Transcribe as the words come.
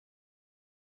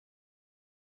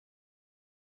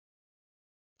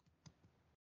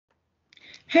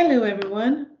Hello,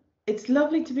 everyone. It's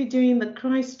lovely to be doing the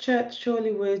Christchurch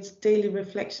Surely Words Daily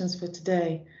Reflections for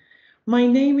today. My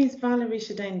name is Valerie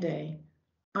Shadende.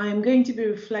 I am going to be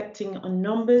reflecting on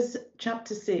Numbers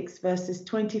chapter 6, verses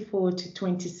 24 to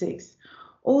 26,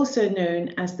 also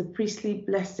known as the priestly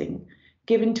blessing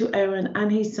given to Aaron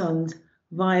and his sons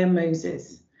via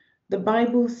Moses. The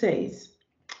Bible says,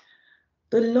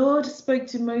 "The Lord spoke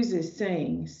to Moses,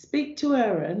 saying, Speak to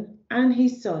Aaron and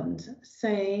his sons,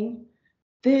 saying,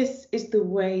 This is the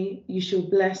way you shall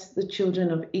bless the children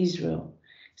of Israel.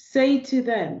 Say to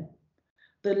them,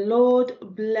 the Lord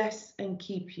bless and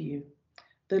keep you.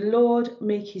 The Lord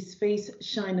make his face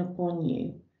shine upon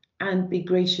you and be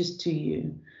gracious to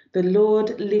you. The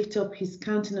Lord lift up his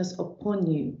countenance upon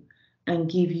you and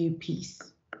give you peace."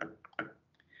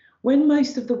 When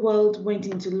most of the world went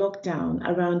into lockdown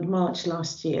around March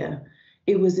last year,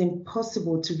 it was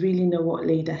impossible to really know what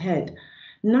laid ahead.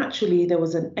 Naturally, there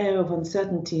was an air of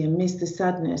uncertainty amidst the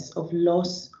sadness of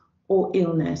loss or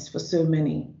illness for so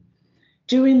many.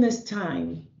 During this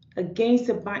time, against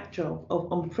a backdrop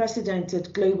of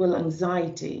unprecedented global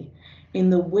anxiety in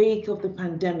the wake of the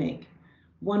pandemic,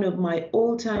 one of my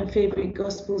all-time favorite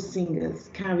gospel singers,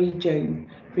 Kari Jobe,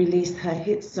 released her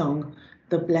hit song,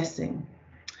 The Blessing.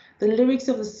 The lyrics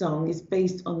of the song is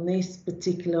based on this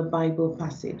particular Bible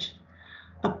passage.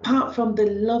 Apart from the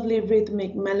lovely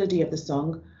rhythmic melody of the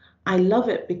song, I love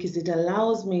it because it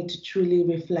allows me to truly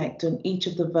reflect on each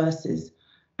of the verses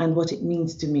and what it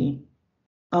means to me.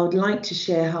 I would like to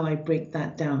share how I break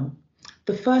that down.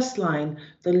 The first line,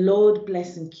 "The Lord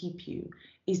bless and keep you,"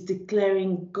 is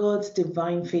declaring God's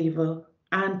divine favor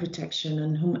and protection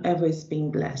on whomever is being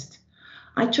blessed.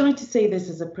 I try to say this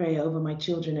as a prayer over my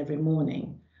children every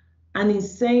morning. And in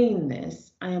saying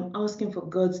this, I am asking for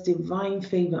God's divine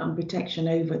favor and protection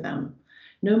over them,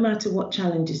 no matter what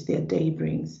challenges their day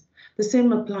brings. The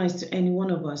same applies to any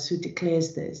one of us who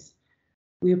declares this.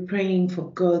 We are praying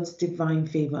for God's divine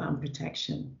favor and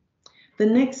protection. The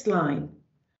next line,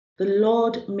 "The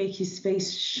Lord make his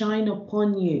face shine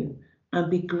upon you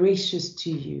and be gracious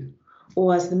to you."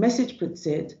 Or as the Message puts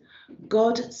it,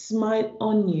 God smile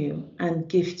on you and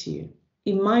gift you.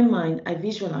 In my mind, I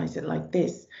visualize it like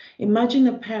this. Imagine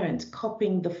a parent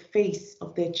cupping the face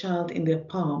of their child in their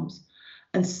palms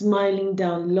and smiling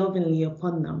down lovingly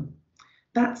upon them.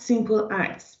 That simple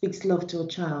act speaks love to a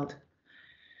child.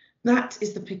 That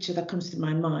is the picture that comes to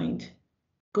my mind.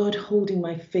 God holding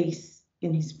my face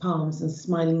in his palms and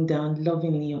smiling down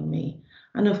lovingly on me.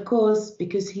 And of course,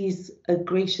 because he's a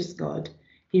gracious God,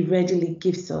 he readily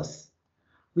gives us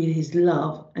with his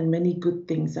love and many good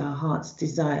things our hearts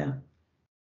desire.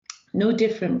 No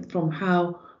different from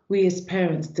how we as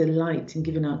parents delight in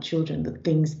giving our children the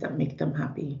things that make them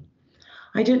happy.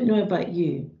 I don't know about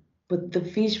you, but the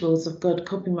visuals of God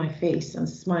cupping my face and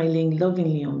smiling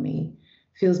lovingly on me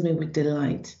fills me with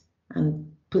delight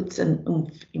and puts an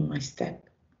oomph in my step.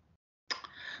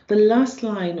 The last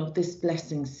line of this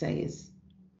blessing says,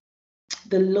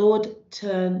 "The Lord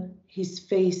turn his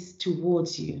face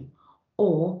towards you,"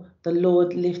 or "The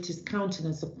Lord lift his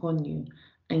countenance upon you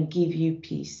and give you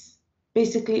peace."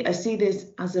 Basically, I see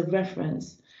this as a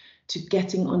reference to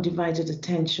getting undivided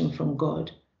attention from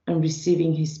God and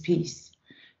receiving his peace,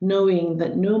 knowing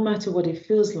that no matter what it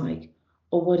feels like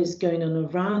or what is going on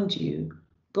around you,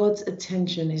 God's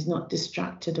attention is not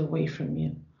distracted away from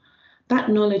you. That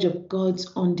knowledge of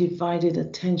God's undivided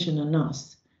attention on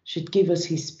us should give us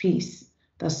his peace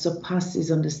that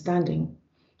surpasses understanding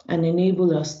and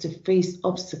enable us to face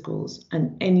obstacles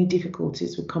and any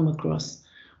difficulties we come across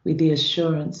with the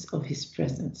assurance of his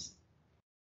presence.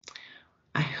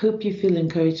 I hope you feel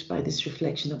encouraged by this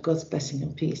reflection of God's blessing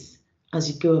and peace as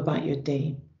you go about your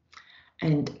day.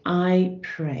 And I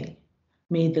pray,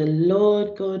 may the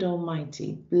Lord God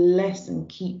Almighty bless and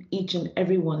keep each and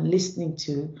every one listening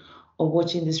to or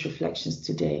watching these reflections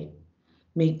today.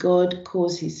 May God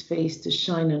cause his face to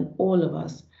shine on all of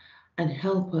us and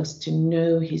help us to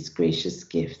know his gracious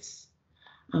gifts.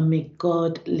 And may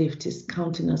God lift his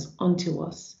countenance unto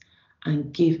us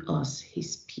and give us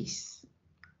his peace.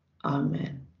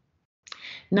 Amen.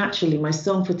 Naturally, my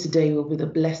song for today will be "The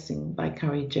Blessing" by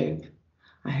Kari Jobe.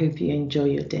 I hope you enjoy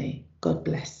your day. God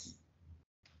bless.